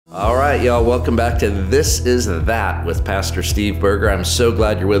right, y'all, welcome back to This Is That with Pastor Steve Berger. I'm so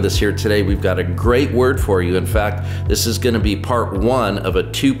glad you're with us here today. We've got a great word for you. In fact, this is going to be part one of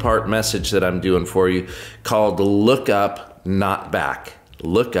a two-part message that I'm doing for you called Look Up, Not Back.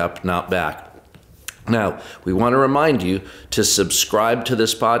 Look Up, Not Back. Now, we want to remind you to subscribe to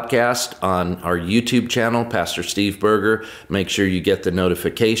this podcast on our YouTube channel, Pastor Steve Berger. Make sure you get the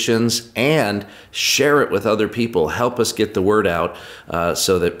notifications and share it with other people. Help us get the word out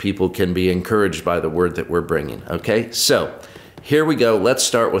so that people can be encouraged by the word that we're bringing. Okay, so here we go. Let's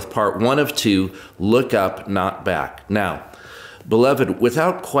start with part one of two, Look Up, Not Back. Now, beloved,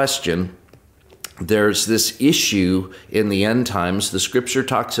 without question, there's this issue in the end times. The scripture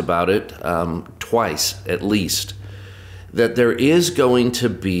talks about it twice at least, that there is going to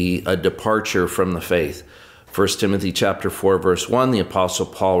be a departure from the faith. 1 Timothy chapter 4, verse 1, the Apostle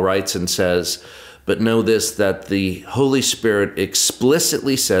Paul writes and says, "But know this, that the Holy Spirit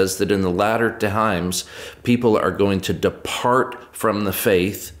explicitly says that in the latter times, people are going to depart from the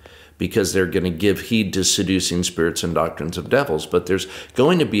faith because they're going to give heed to seducing spirits and doctrines of devils." But there's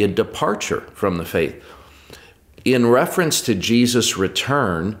going to be a departure from the faith. In reference to Jesus'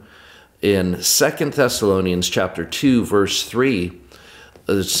 return, in 2 Thessalonians chapter 2, verse 3,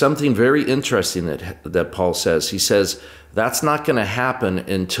 there's something very interesting that Paul says. He says, that's not going to happen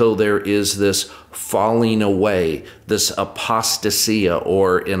until there is this falling away, this apostasia,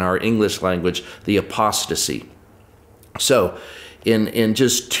 or in our English language, the apostasy. So, in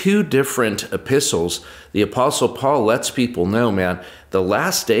just two different epistles, the Apostle Paul lets people know, man, the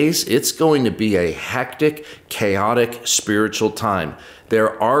last days, it's going to be a hectic, chaotic spiritual time.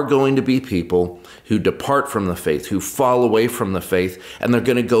 There are going to be people who depart from the faith, who fall away from the faith, and they're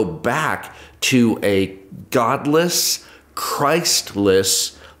going to go back to a godless,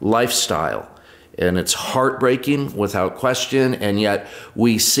 Christless lifestyle. And it's heartbreaking without question, and yet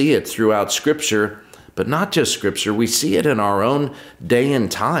we see it throughout Scripture. But not just Scripture, we see it in our own day and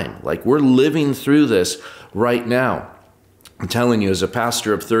time. Like we're living through this right now. I'm telling you, as a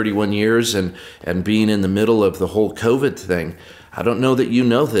pastor of 31 years and being in the middle of the whole COVID thing, I don't know that you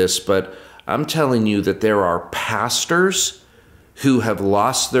know this, but I'm telling you that there are pastors who have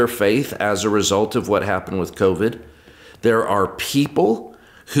lost their faith as a result of what happened with COVID. There are people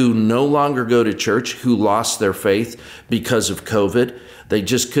who no longer go to church who lost their faith because of COVID. They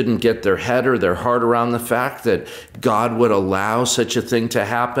just couldn't get their head or their heart around the fact that God would allow such a thing to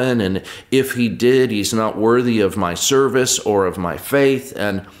happen. And if he did, he's not worthy of my service or of my faith.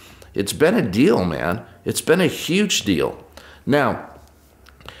 And it's been a deal, man. It's been a huge deal. Now,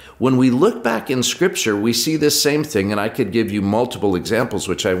 when we look back in Scripture, we see this same thing, and I could give you multiple examples,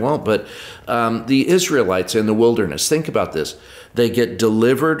 which I won't, but the Israelites in the wilderness, think about this. They get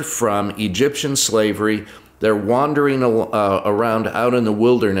delivered from Egyptian slavery. They're wandering around out in the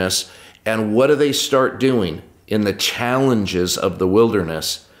wilderness, and what do they start doing in the challenges of the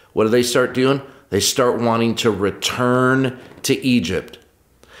wilderness? What do they start doing? They start wanting to return to Egypt.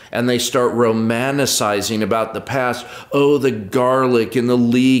 And they start romanticizing about the past. Oh, the garlic and the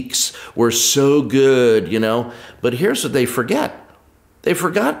leeks were so good, you know. But here's what they forget. They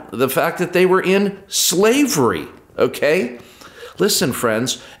forgot the fact that they were in slavery, okay? Listen,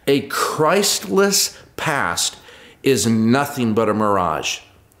 friends, a Christless past is nothing but a mirage.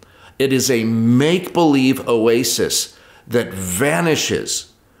 It is a make-believe oasis that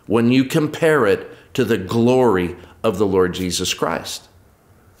vanishes when you compare it to the glory of the Lord Jesus Christ.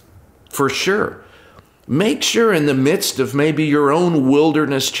 For sure. Make sure in the midst of maybe your own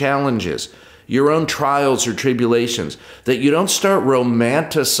wilderness challenges, your own trials or tribulations, that you don't start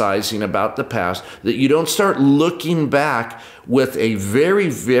romanticizing about the past, that you don't start looking back with a very,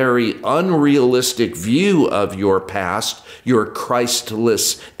 very unrealistic view of your past, your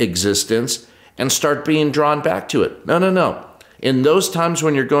Christless existence, and start being drawn back to it. No, no, no. In those times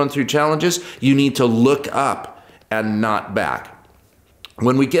when you're going through challenges, you need to look up and not back.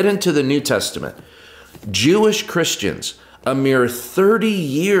 When we get into the New Testament, Jewish Christians, a mere 30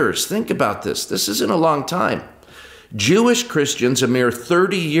 years, think about this, this isn't a long time. Jewish Christians, a mere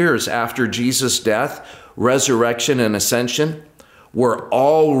 30 years after Jesus' death, resurrection, and ascension, were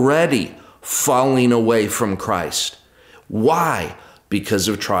already falling away from Christ. Why? Because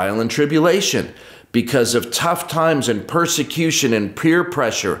of trial and tribulation, because of tough times and persecution and peer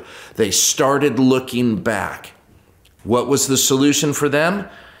pressure. They started looking back. What was the solution for them?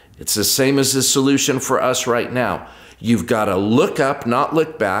 It's the same as the solution for us right now. You've got to look up, not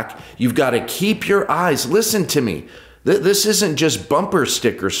look back. You've got to keep your eyes. Listen to me. This isn't just bumper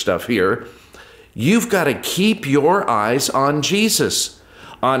sticker stuff here. You've got to keep your eyes on Jesus,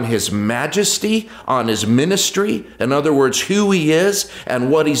 on his majesty, on his ministry, in other words, who he is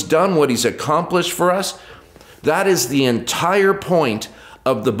and what he's done, what he's accomplished for us. That is the entire point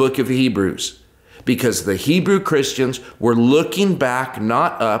of the book of Hebrews. Because the Hebrew Christians were looking back,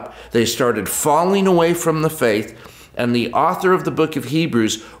 not up. They started falling away from the faith. And the author of the book of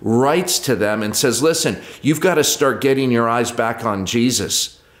Hebrews writes to them and says, listen, you've got to start getting your eyes back on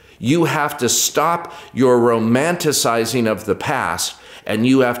Jesus. You have to stop your romanticizing of the past, and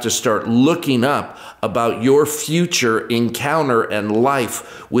you have to start looking up about your future encounter and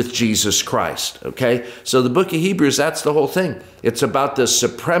life with Jesus Christ, okay? So the book of Hebrews, that's the whole thing. It's about the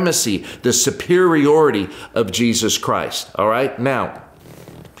supremacy, the superiority of Jesus Christ, all right? Now,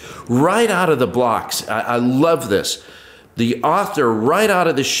 right out of the blocks, I love this. The author, right out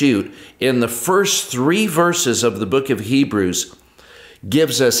of the chute, in the first 3 verses of the book of Hebrews,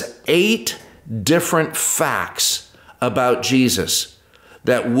 gives us 8 different facts about Jesus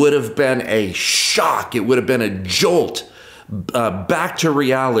that would have been a shock. It would have been a jolt back to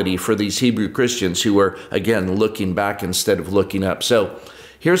reality for these Hebrew Christians who were, again, looking back instead of looking up. So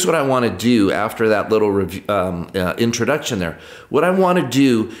here's what I want to do after that little introduction there. What I want to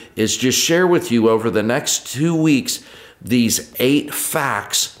do is just share with you over the next 2 weeks these 8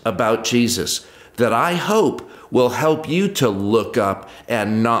 facts about Jesus that I hope will help you to look up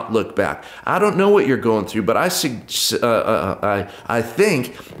and not look back. I don't know what you're going through, but I think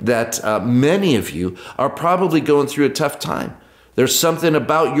that many of you are probably going through a tough time. There's something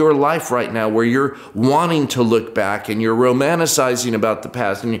about your life right now where you're wanting to look back and you're romanticizing about the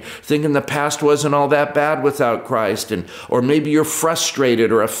past and you're thinking the past wasn't all that bad without Christ, or maybe you're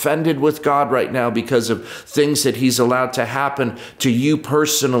frustrated or offended with God right now because of things that he's allowed to happen to you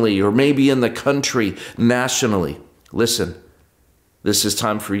personally or maybe in the country nationally. Listen, this is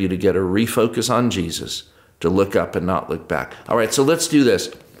time for you to get a refocus on Jesus, to look up and not look back. All right, so let's do this.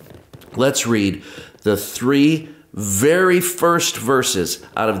 Let's read the 3 very first verses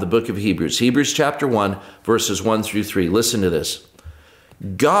out of the book of Hebrews. Hebrews chapter 1, verses 1 through 3. Listen to this.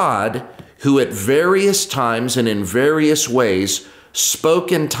 God, who at various times and in various ways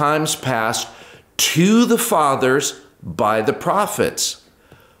spoke in times past to the fathers by the prophets,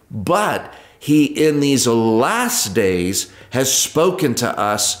 but he in these last days has spoken to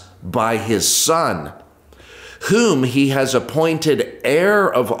us by his Son, whom he has appointed heir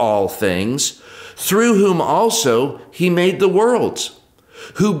of all things, through whom also he made the worlds,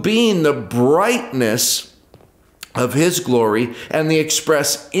 who being the brightness of his glory and the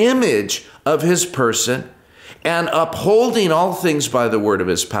express image of his person, and upholding all things by the word of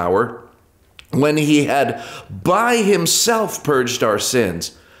his power, when he had by himself purged our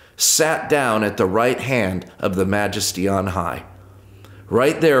sins, sat down at the right hand of the majesty on high.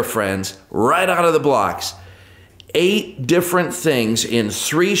 Right there, friends, right out of the blocks. 8 different things in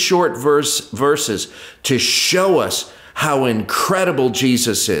 3 short verses to show us how incredible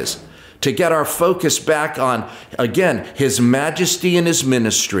Jesus is, to get our focus back on, again, his majesty and his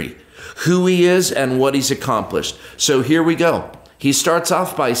ministry, who he is and what he's accomplished. So here we go. He starts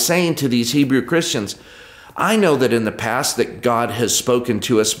off by saying to these Hebrew Christians, I know that in the past that God has spoken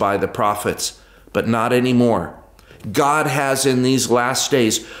to us by the prophets, but not anymore. God has in these last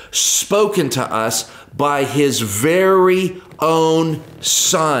days spoken to us by his very own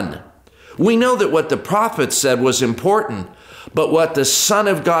Son. We know that what the prophets said was important, but what the Son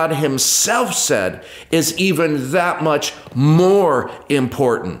of God himself said is even that much more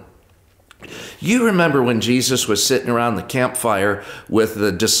important. You remember when Jesus was sitting around the campfire with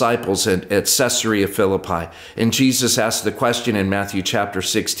the disciples at Caesarea Philippi, and Jesus asked the question in Matthew chapter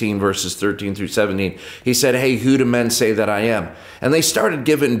 16, verses 13 through 17. He said, hey, who do men say that I am? And they started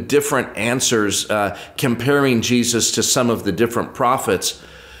giving different answers, comparing Jesus to some of the different prophets.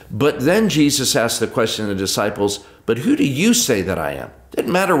 But then Jesus asked the question to the disciples, but who do you say that I am? It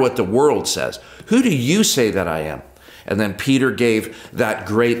doesn't matter what the world says. Who do you say that I am? And then Peter gave that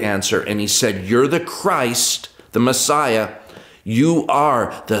great answer, and he said, you're the Christ, the Messiah. You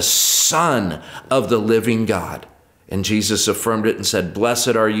are the Son of the living God. And Jesus affirmed it and said,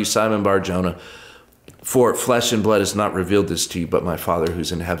 blessed are you, Simon Bar-Jonah, for flesh and blood has not revealed this to you, but my Father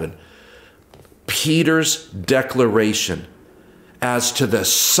who's in heaven. Peter's declaration as to the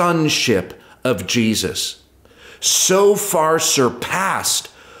sonship of Jesus so far surpassed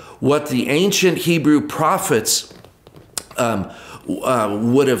what the ancient Hebrew prophets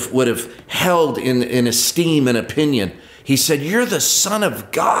would have held in esteem and opinion. He said, you're the Son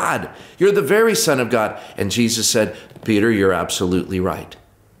of God. You're the very Son of God. And Jesus said, Peter, you're absolutely right.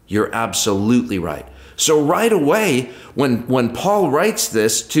 You're absolutely right. So right away, when Paul writes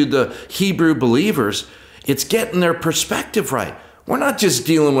this to the Hebrew believers, it's getting their perspective right. We're not just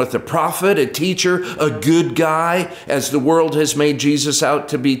dealing with a prophet, a teacher, a good guy, as the world has made Jesus out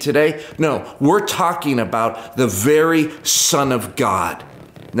to be today. No, we're talking about the very Son of God.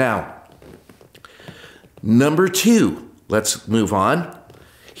 Now, number 2, let's move on.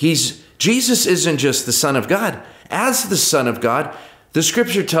 Jesus isn't just the Son of God. As the Son of God, the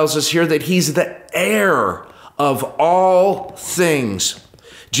scripture tells us here that he's the heir of all things.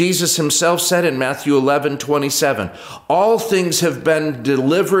 Jesus himself said in Matthew 11:27, all things have been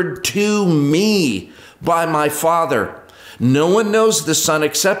delivered to me by my Father. No one knows the Son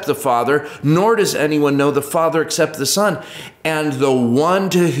except the Father, nor does anyone know the Father except the Son, and the one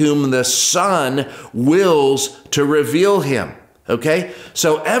to whom the Son wills to reveal him. Okay?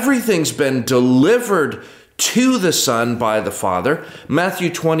 So everything's been delivered to the Son by the Father. Matthew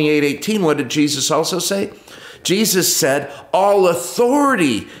 28:18, what did Jesus also say? Jesus said, all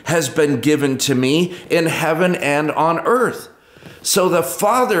authority has been given to me in heaven and on earth. So the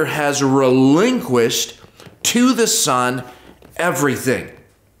Father has relinquished to the Son everything.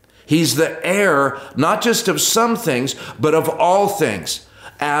 He's the heir, not just of some things, but of all things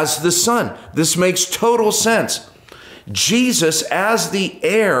as the Son. This makes total sense. Jesus, as the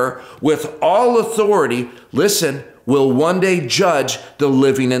heir with all authority, listen, will one day judge the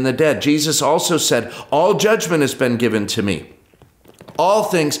living and the dead. Jesus also said, all judgment has been given to me. All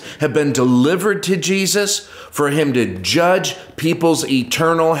things have been delivered to Jesus for him to judge people's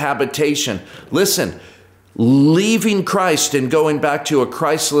eternal habitation. Listen, leaving Christ and going back to a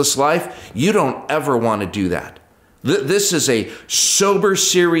Christless life, you don't ever want to do that. This is a sober,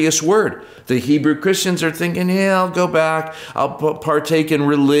 serious word. The Hebrew Christians are thinking, yeah, I'll go back, I'll partake in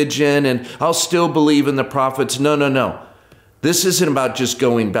religion, and I'll still believe in the prophets. No, no, no. This isn't about just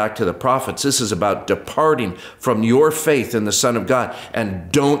going back to the prophets. This is about departing from your faith in the Son of God.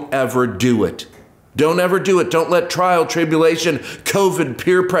 And don't ever do it. Don't ever do it. Don't let trial, tribulation, COVID,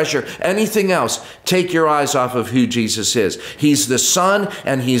 peer pressure, anything else take your eyes off of who Jesus is. He's the Son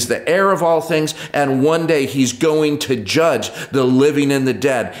and he's the heir of all things. And one day he's going to judge the living and the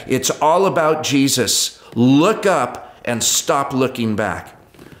dead. It's all about Jesus. Look up and stop looking back.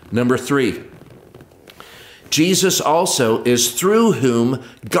 Number 3, Jesus also is through whom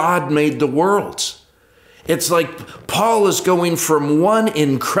God made the worlds. It's like Paul is going from one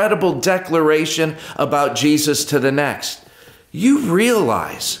incredible declaration about Jesus to the next. You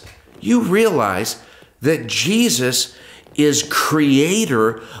realize that Jesus is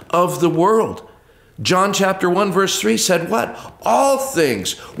creator of the world. John chapter 1 verse 3 said what? All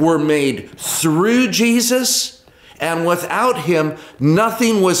things were made through Jesus, and without him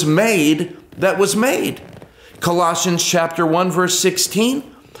nothing was made that was made. Colossians chapter 1 verse 16,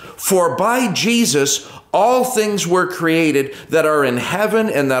 for by Jesus all things were created that are in heaven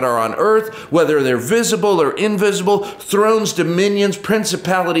and that are on earth, whether they're visible or invisible, thrones, dominions,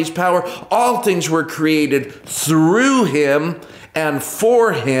 principalities, power, all things were created through him and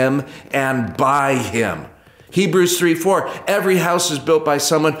for him and by him. Hebrews 3:4, every house is built by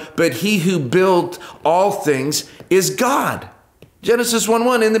someone, but he who built all things is God. Genesis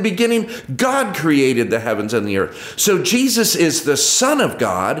 1:1, in the beginning, God created the heavens and the earth. So Jesus is the Son of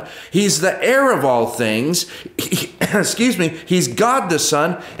God. He's the heir of all things. He's God the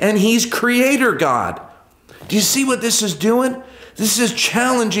Son, and he's creator God. Do you see what this is doing? This is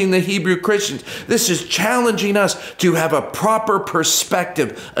challenging the Hebrew Christians. This is challenging us to have a proper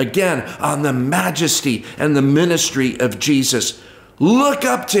perspective, again, on the majesty and the ministry of Jesus. Look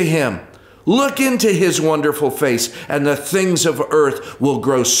up to him. Look into his wonderful face, and the things of earth will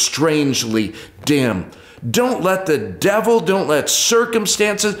grow strangely dim. Don't let the devil, don't let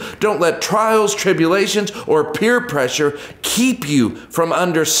circumstances, don't let trials, tribulations, or peer pressure keep you from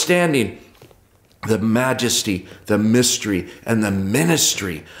understanding the majesty, the mystery, and the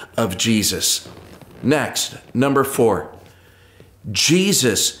ministry of Jesus. Next, number 4.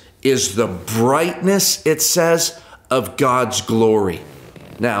 Jesus is the brightness, it says, of God's glory.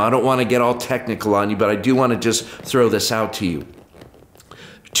 Now, I don't want to get all technical on you, but I do want to just throw this out to you.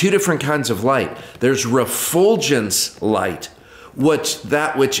 2 different kinds of light. There's refulgence light,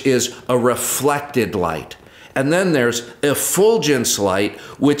 that which is a reflected light. And then there's effulgence light,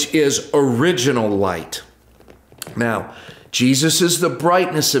 which is original light. Now, Jesus is the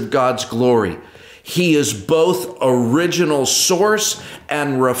brightness of God's glory. He is both original source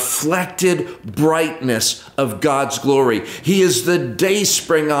and reflected brightness of God's glory. He is the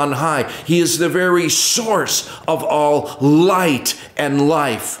dayspring on high. He is the very source of all light and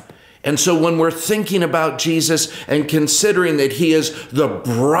life. And so when we're thinking about Jesus and considering that he is the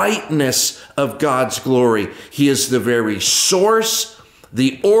brightness of God's glory, he is the very source,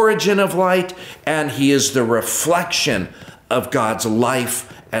 the origin of light, and he is the reflection of God's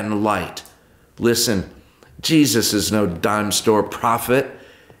life and light. Listen, Jesus is no dime store prophet.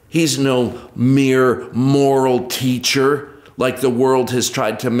 He's no mere moral teacher like the world has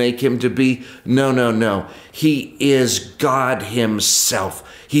tried to make him to be. No, no, no. He is God himself.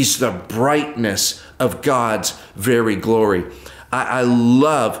 He's the brightness of God's very glory. I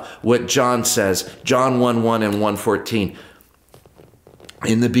love what John says, John 1:1 and 1:14.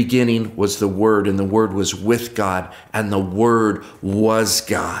 In the beginning was the Word, and the Word was with God, and the Word was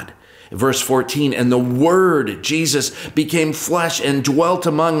God. Verse 14, and the Word, Jesus, became flesh and dwelt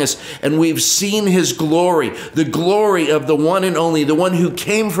among us, and we've seen his glory, the glory of the one and only, the one who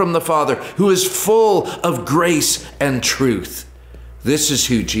came from the Father, who is full of grace and truth. This is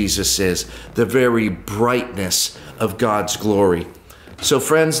who Jesus is, the very brightness of God's glory. So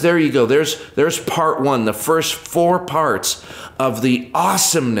friends, there you go. There's part one, the first 4 parts of the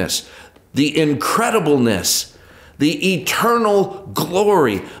awesomeness, the incredibleness, the eternal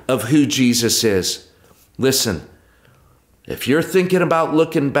glory of who Jesus is. Listen, if you're thinking about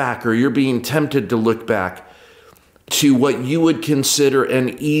looking back, or you're being tempted to look back to what you would consider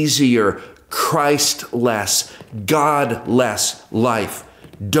an easier, Christ-less, God-less life,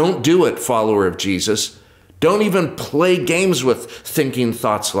 don't do it, follower of Jesus. Don't even play games with thinking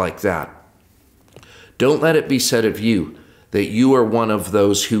thoughts like that. Don't let it be said of you that you are one of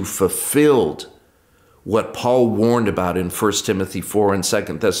those who fulfilled what Paul warned about in 1 Timothy 4 and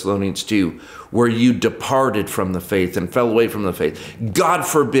 2 Thessalonians 2, where you departed from the faith and fell away from the faith. God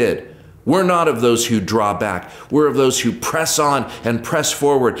forbid. We're not of those who draw back. We're of those who press on and press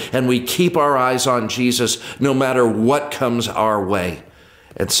forward, and we keep our eyes on Jesus no matter what comes our way.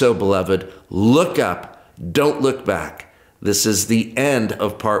 And so, beloved, look up, don't look back. This is the end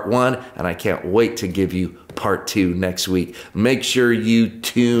of part 1, and I can't wait to give you part 2 next week. Make sure you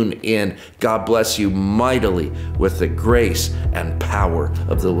tune in. God bless you mightily with the grace and power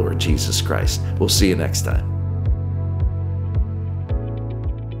of the Lord Jesus Christ. We'll see you next time.